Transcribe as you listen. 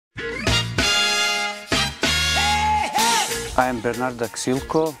I am Bernharda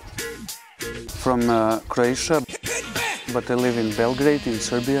Xilko from Croatia, but I live in Belgrade in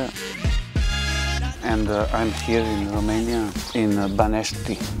Serbia, and I'm here in Romania, in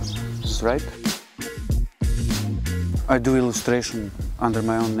Băeșanu, right? I do illustration under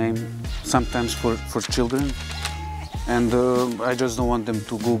my own name, sometimes for children, and I just don't want them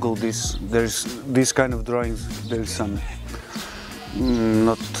to Google this. There's these kind of drawings, there's some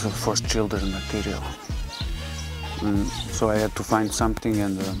not for children material. And so I had to find something,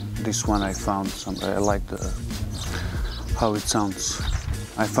 and this one I found. I liked how it sounds.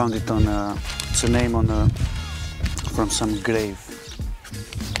 I found it on it's a name on from some grave.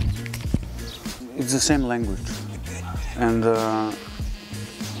 It's the same language, and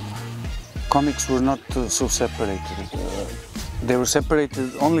comics were not so separated. They were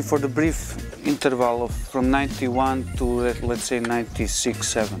separated only for the brief interval of from 91 to let's say 96,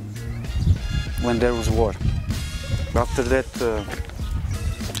 7, when there was war. After that,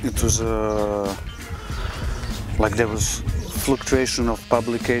 it was like there was fluctuation of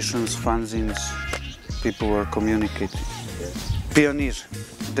publications, fanzines, people were communicating. Pioneer,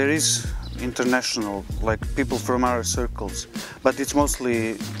 there is international, like people from our circles, but it's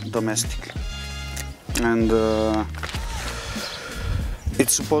mostly domestic. And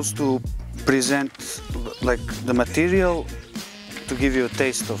it's supposed to present like the material to give you a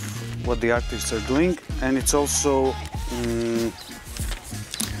taste of what the artists are doing, and it's also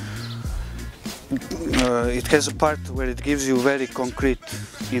it has a part where it gives you very concrete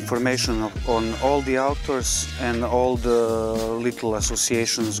information on all the authors and all the little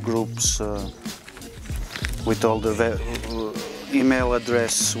associations, groups, with all the email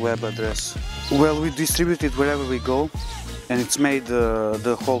address, web address. Well, we distribute it wherever we go, and it's made,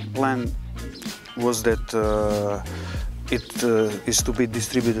 the whole plan was that it is to be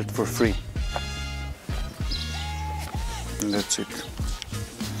distributed for free. And that's it.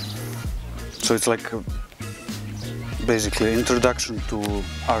 So it's like basically an introduction to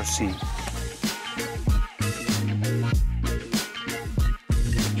our scene.